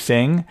new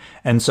thing,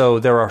 and so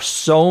there are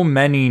so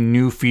many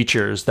new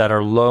features that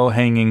are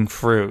low-hanging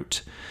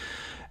fruit,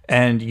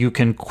 and you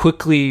can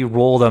quickly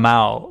roll them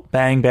out,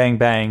 bang, bang,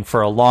 bang,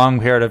 for a long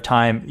period of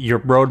time. Your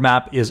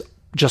roadmap is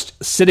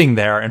just sitting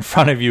there in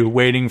front of you,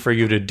 waiting for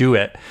you to do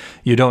it.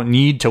 You don't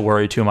need to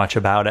worry too much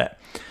about it.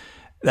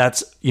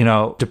 That's,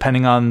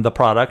 depending on the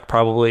product,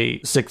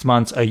 probably 6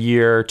 months, a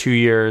year, 2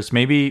 years,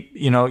 maybe,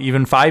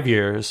 even 5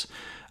 years.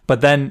 But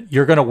then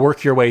you're going to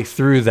work your way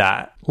through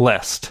that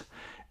list.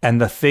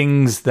 And the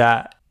things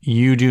that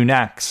you do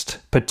next,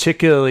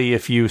 particularly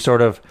if you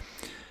sort of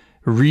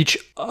reach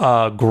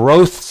a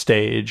growth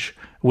stage,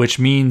 which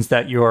means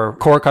that your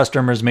core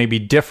customers may be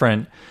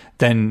different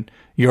than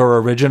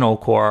your original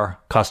core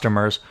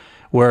customers,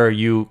 where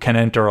you can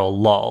enter a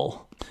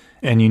lull.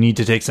 And you need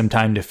to take some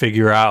time to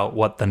figure out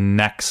what the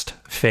next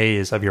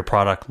phase of your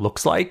product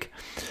looks like.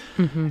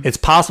 Mm-hmm. It's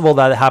possible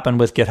that it happened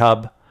with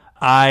GitHub.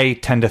 I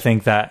tend to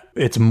think that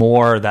it's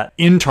more that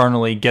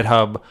internally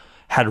GitHub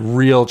had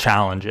real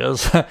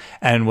challenges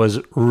and was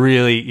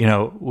really,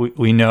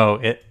 we know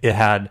it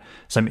had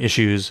some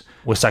issues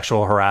with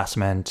sexual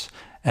harassment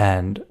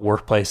and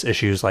workplace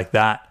issues like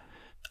that.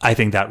 I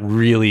think that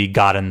really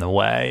got in the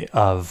way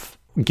of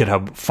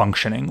GitHub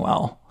functioning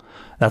well.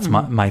 That's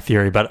my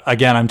theory. But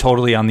again, I'm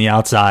totally on the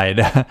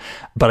outside.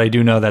 But I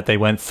do know that they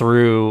went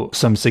through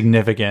some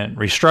significant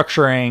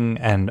restructuring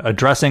and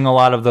addressing a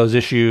lot of those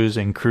issues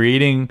and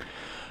creating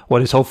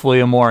what is hopefully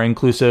a more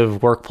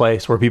inclusive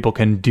workplace where people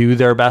can do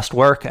their best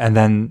work, and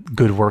then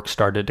good work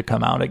started to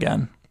come out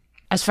again.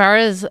 As far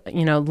as,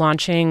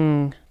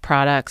 launching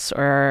products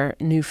or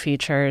new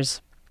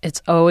features,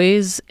 it's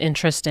always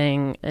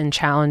interesting and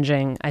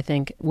challenging, I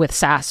think, with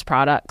SaaS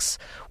products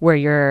where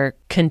you're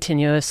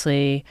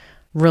continuously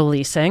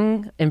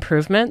releasing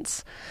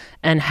improvements,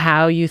 and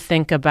how you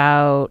think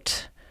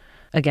about,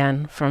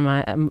 again, from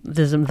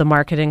the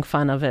marketing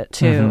fun of it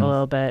too, a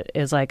little bit,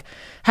 is like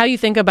how you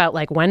think about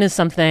like when is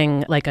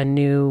something like a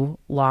new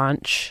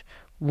launch,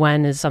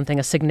 when is something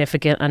a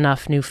significant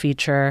enough new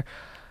feature,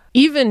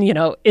 even,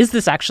 is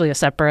this actually a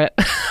separate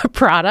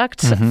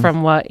product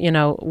from what,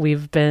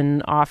 we've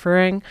been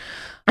offering?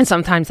 And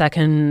sometimes that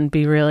can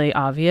be really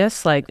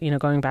obvious, like,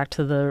 going back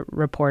to the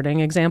reporting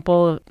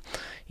example,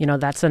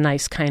 that's a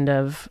nice kind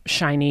of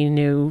shiny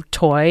new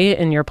toy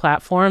in your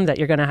platform that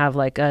you're going to have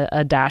like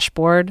a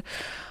dashboard.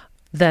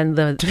 Then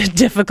the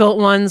difficult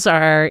ones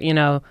are,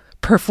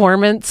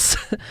 performance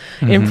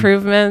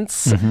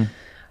improvements.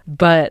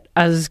 But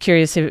I was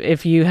curious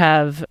if you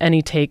have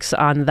any takes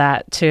on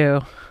that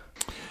too.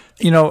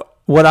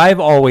 What I've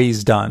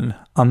always done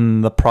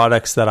on the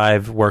products that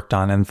I've worked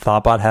on, and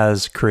Thoughtbot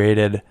has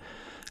created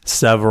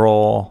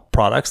several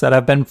products that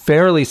have been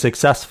fairly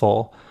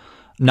successful,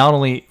 not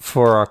only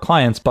for our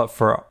clients, but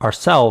for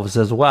ourselves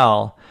as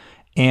well.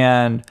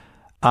 And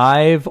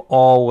I've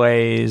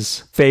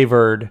always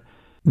favored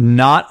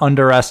not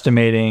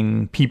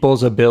underestimating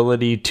people's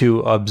ability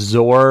to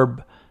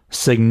absorb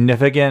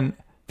significant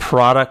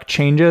product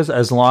changes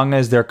as long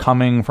as they're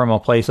coming from a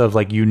place of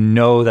like,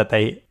 that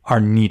they are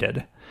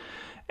needed.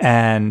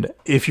 And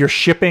if you're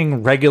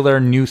shipping regular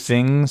new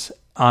things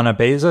on a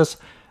basis,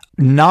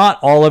 not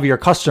all of your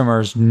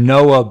customers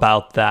know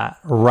about that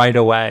right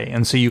away.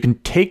 And so you can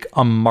take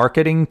a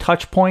marketing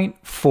touch point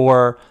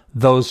for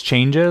those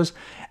changes.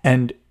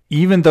 And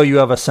even though you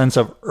have a sense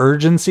of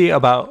urgency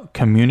about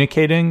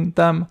communicating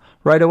them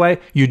right away,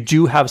 you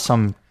do have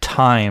some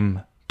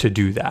time to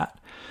do that.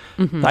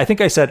 I think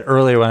I said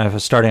earlier when I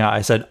was starting out,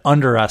 I said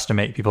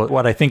underestimate people.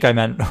 What I think I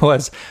meant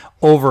was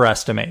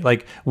overestimate.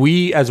 Like,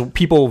 we as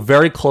people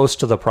very close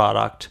to the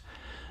product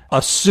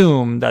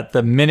assume that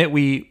the minute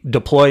we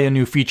deploy a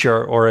new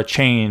feature or a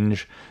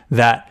change,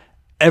 that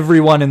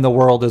everyone in the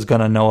world is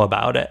going to know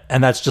about it.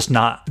 And that's just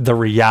not the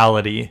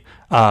reality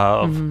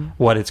of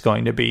what it's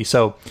going to be.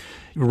 So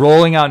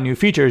rolling out new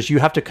features, you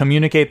have to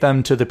communicate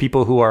them to the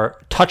people who are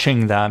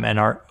touching them and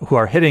who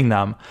are hitting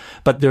them.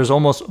 But there's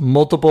almost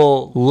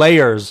multiple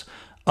layers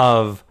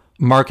of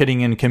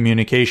marketing and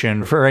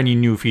communication for any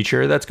new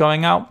feature that's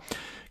going out.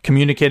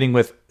 Communicating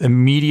with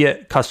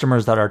immediate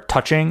customers that are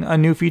touching a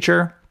new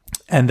feature,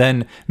 and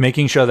then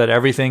making sure that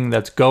everything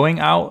that's going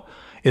out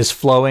is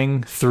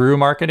flowing through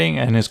marketing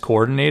and is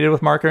coordinated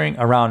with marketing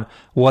around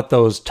what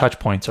those touch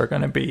points are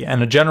going to be.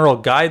 And a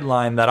general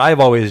guideline that I've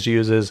always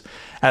used is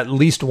at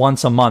least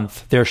once a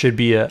month, there should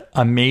be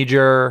a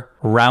major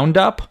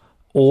roundup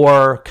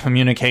or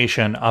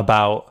communication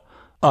about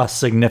a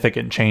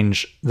significant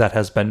change that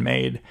has been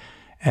made.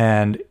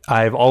 And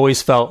I've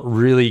always felt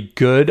really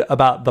good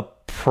about the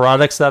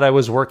products that I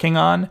was working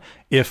on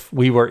if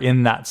we were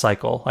in that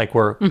cycle. Like,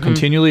 we're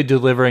continually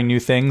delivering new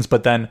things,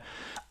 but then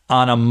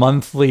on a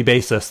monthly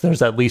basis,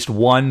 there's at least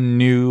one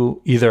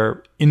new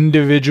either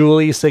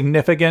individually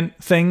significant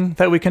thing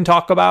that we can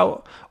talk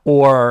about,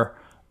 or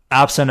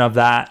absent of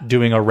that,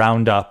 doing a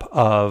roundup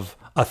of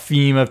a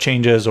theme of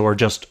changes, or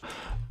just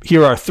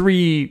here are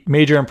 3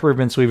 major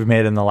improvements we've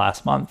made in the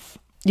last month.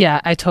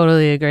 Yeah, I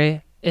totally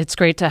agree. It's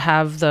great to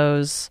have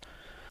those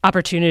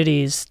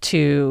opportunities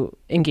to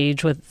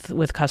engage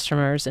with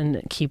customers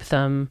and keep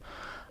them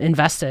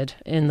invested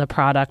in the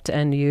product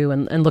and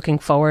and looking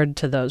forward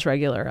to those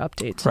regular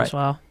updates as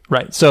well.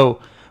 Right.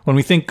 So when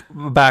we think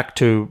back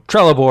to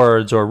Trello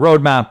boards or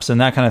roadmaps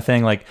and that kind of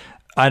thing, like,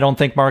 I don't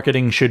think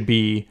marketing should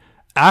be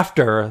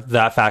after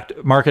that fact.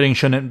 Marketing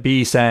shouldn't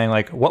be saying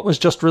like, what was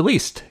just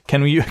released?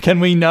 Can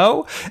we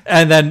know?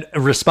 And then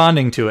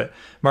responding to it.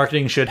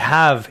 Marketing should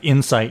have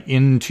insight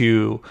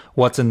into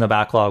what's in the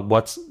backlog,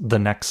 what's the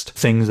next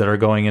things that are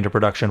going into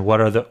production,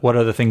 what are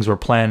the things we're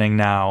planning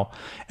now,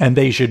 and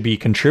they should be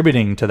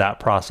contributing to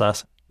that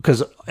process.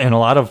 Because in a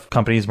lot of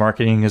companies,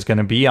 marketing is going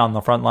to be on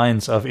the front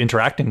lines of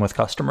interacting with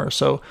customers.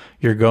 So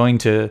you're going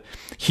to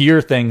hear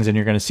things and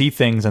you're going to see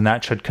things, and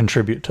that should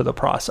contribute to the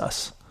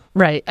process.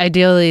 Right.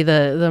 Ideally,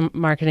 the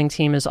marketing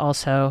team is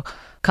also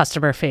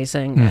customer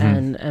facing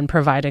and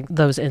providing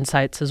those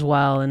insights as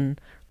well,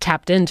 and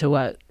tapped into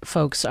what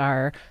folks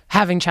are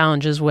having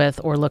challenges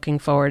with or looking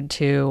forward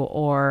to,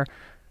 or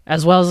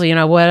as well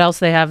as, what else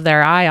they have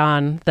their eye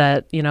on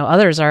that,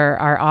 others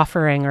are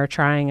offering or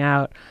trying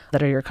out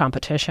that are your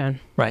competition.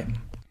 Right.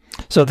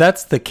 So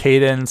that's the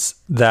cadence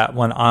that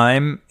when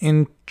I'm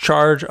in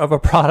charge of a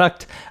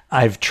product,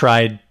 I've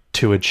tried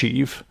to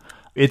achieve.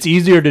 It's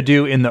easier to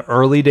do in the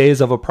early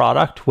days of a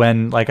product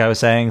when, like I was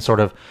saying,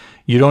 sort of,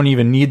 you don't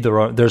even need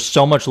there's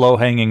so much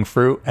low-hanging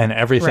fruit and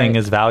everything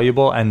is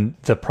valuable and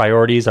the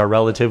priorities are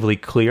relatively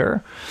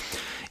clear.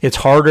 It's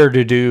harder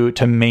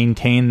to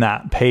maintain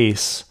that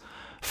pace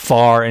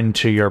far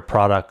into your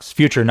product's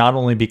future, not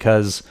only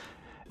because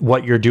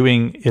what you're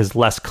doing is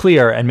less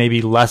clear and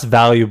maybe less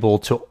valuable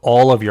to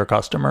all of your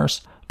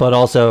customers, but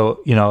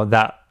also,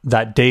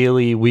 that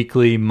daily,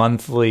 weekly,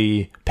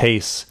 monthly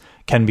pace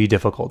can be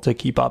difficult to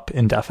keep up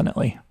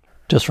indefinitely,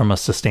 just from a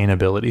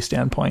sustainability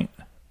standpoint.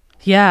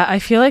 Yeah, I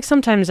feel like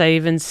sometimes I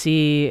even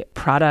see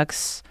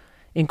products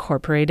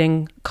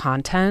incorporating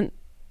content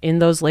in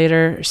those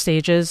later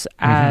stages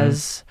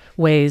as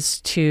ways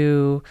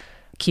to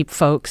keep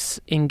folks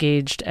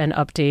engaged and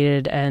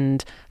updated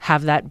and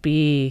have that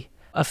be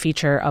a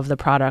feature of the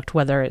product,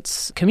 whether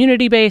it's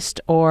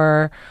community-based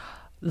or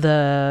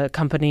the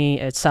company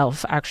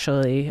itself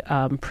actually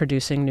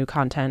producing new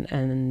content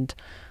and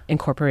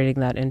incorporating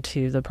that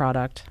into the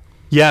product.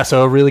 Yeah,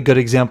 so a really good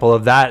example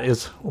of that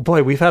is,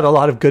 we've had a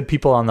lot of good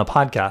people on the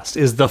podcast,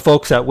 is the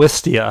folks at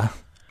Wistia,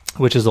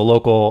 which is a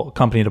local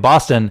company to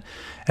Boston,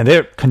 and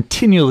they're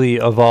continually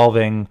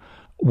evolving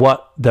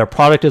what their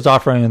product is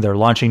offering, and they're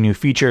launching new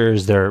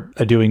features, they're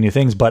doing new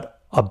things, but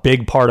a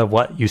big part of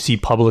what you see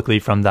publicly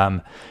from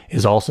them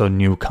is also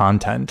new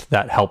content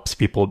that helps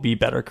people be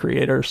better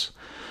creators.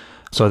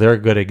 So they're a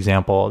good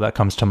example that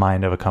comes to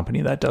mind of a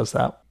company that does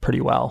that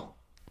pretty well.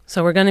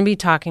 So we're going to be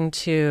talking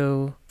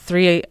to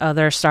 3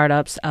 other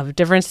startups of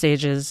different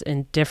stages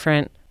in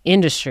different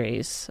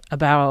industries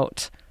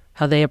about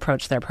how they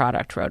approach their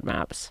product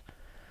roadmaps.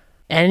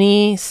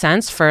 Any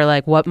sense for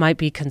like what might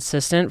be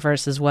consistent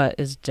versus what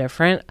is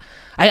different?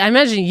 I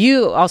imagine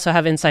you also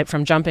have insight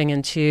from jumping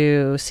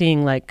into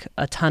seeing like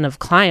a ton of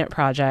client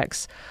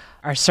projects.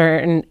 Are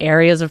certain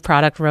areas of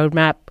product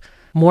roadmap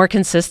more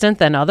consistent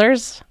than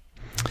others?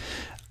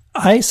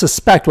 I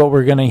suspect what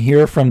we're going to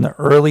hear from the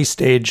early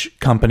stage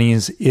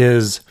companies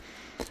is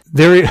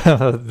they're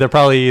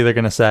probably either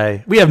going to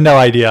say, we have no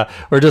idea,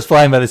 we're just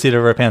flying by the seat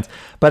of our pants.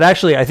 But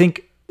actually, I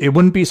think it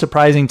wouldn't be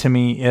surprising to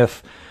me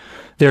if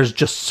there's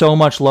just so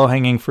much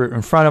low-hanging fruit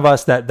in front of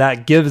us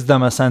that gives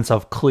them a sense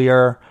of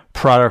clear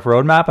product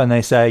roadmap. And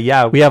they say,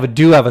 yeah, we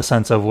do have a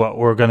sense of what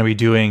we're going to be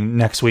doing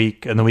next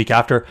week and the week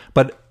after,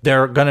 but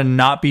they're going to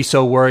not be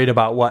so worried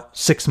about what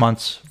 6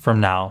 months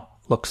from now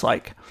looks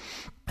like.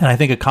 And I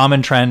think a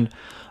common trend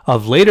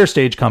of later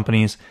stage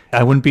companies,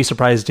 I wouldn't be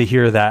surprised to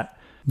hear that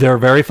they're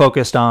very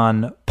focused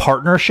on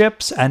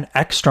partnerships and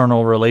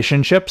external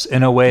relationships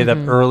in a way that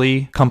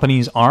early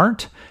companies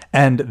aren't.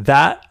 And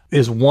that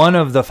is one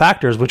of the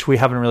factors which we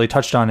haven't really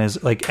touched on,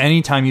 is like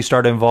anytime you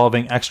start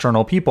involving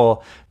external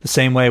people, the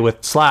same way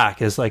with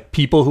Slack, is like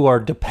people who are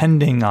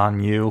depending on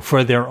you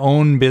for their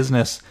own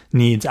business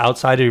needs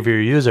outside of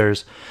your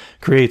users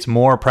creates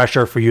more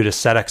pressure for you to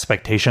set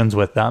expectations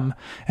with them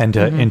and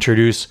to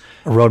introduce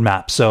a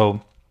roadmap.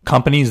 So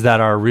companies that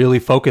are really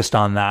focused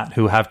on that,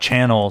 who have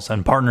channels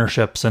and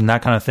partnerships and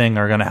that kind of thing,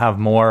 are going to have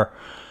more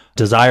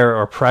desire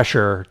or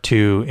pressure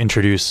to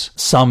introduce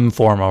some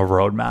form of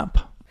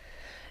roadmap.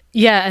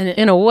 Yeah, and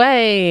in a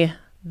way,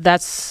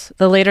 that's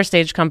the later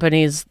stage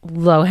companies'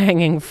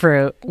 low-hanging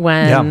fruit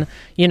when,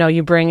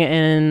 you bring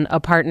in a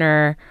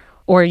partner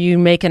or you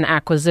make an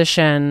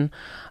acquisition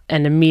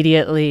and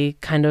immediately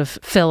kind of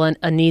fill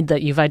a need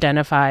that you've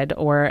identified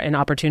or an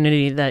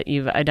opportunity that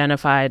you've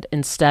identified,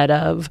 instead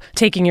of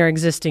taking your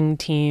existing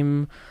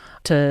team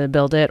to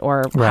build it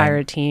or hire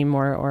a team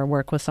or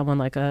work with someone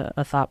like a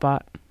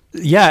Thoughtbot.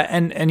 Yeah,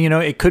 and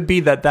it could be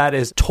that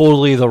is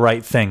totally the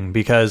right thing,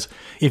 because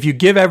if you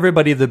give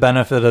everybody the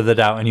benefit of the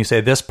doubt and you say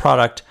this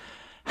product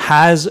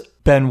has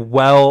been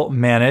well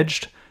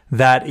managed,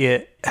 that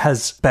it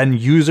has been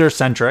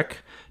user-centric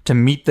to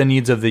meet the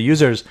needs of the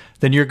users,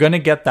 then you're going to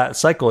get that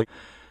cycle.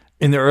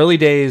 In the early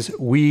days,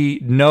 we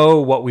know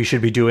what we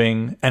should be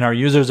doing, and our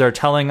users are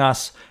telling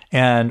us,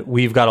 and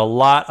we've got a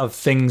lot of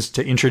things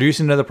to introduce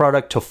into the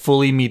product to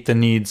fully meet the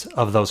needs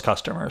of those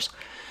customers.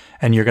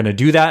 And you're going to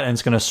do that, and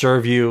it's going to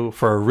serve you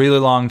for a really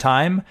long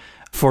time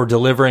for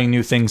delivering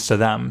new things to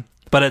them.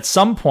 But at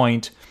some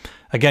point,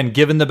 again,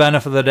 given the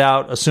benefit of the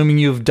doubt, assuming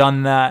you've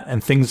done that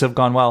and things have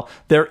gone well,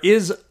 there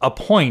is a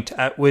point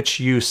at which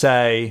you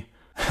say,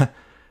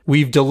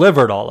 we've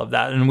delivered all of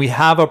that, and we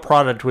have a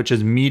product which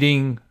is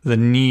meeting the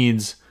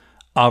needs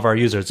of our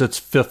users. It's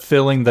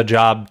fulfilling the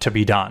job to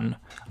be done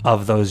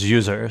of those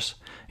users.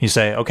 You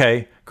say,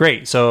 okay,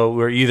 great. So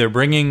we're either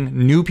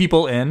bringing new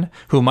people in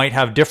who might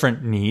have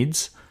different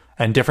needs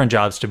and different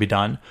jobs to be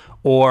done,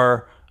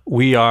 or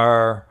we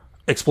are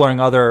exploring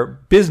other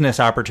business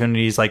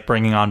opportunities like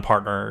bringing on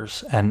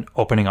partners and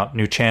opening up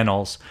new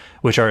channels,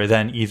 which are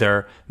then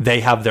either they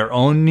have their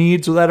own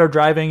needs that are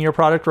driving your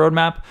product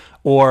roadmap,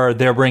 or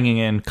they're bringing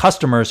in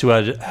customers who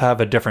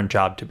have a different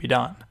job to be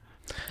done.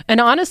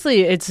 And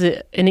honestly, it's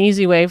an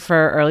easy way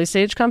for early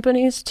stage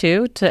companies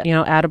too to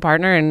add a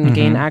partner and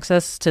gain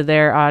access to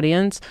their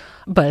audience.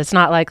 But it's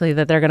not likely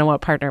that they're going to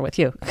want to partner with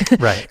you,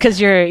 right? Because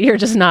you're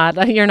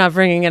not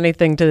bringing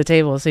anything to the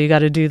table. So you got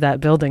to do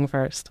that building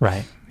first,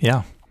 right?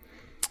 Yeah.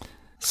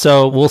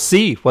 So we'll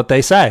see what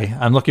they say.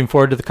 I'm looking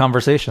forward to the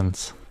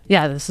conversations.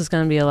 Yeah, this is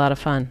going to be a lot of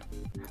fun.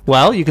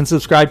 Well, you can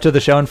subscribe to the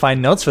show and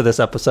find notes for this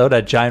episode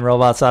at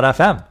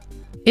giantrobots.fm.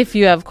 If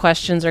you have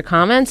questions or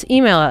comments,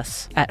 email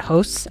us at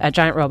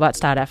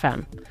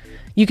hosts@giantrobots.fm.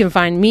 You can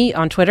find me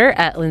on Twitter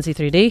at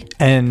Lindsay3D.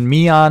 And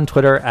me on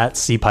Twitter at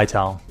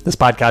CPytel. This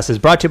podcast is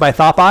brought to you by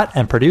Thoughtbot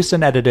and produced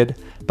and edited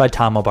by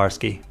Tom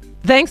Obarski.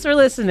 Thanks for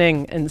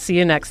listening, and see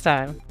you next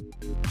time.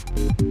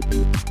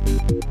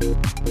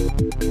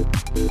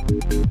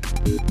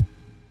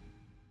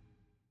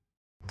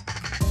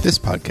 This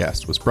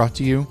podcast was brought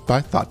to you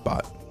by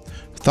Thoughtbot.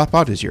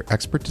 Thoughtbot is your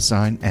expert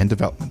design and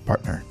development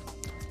partner.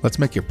 Let's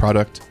make your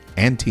product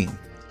and team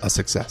a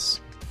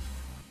success.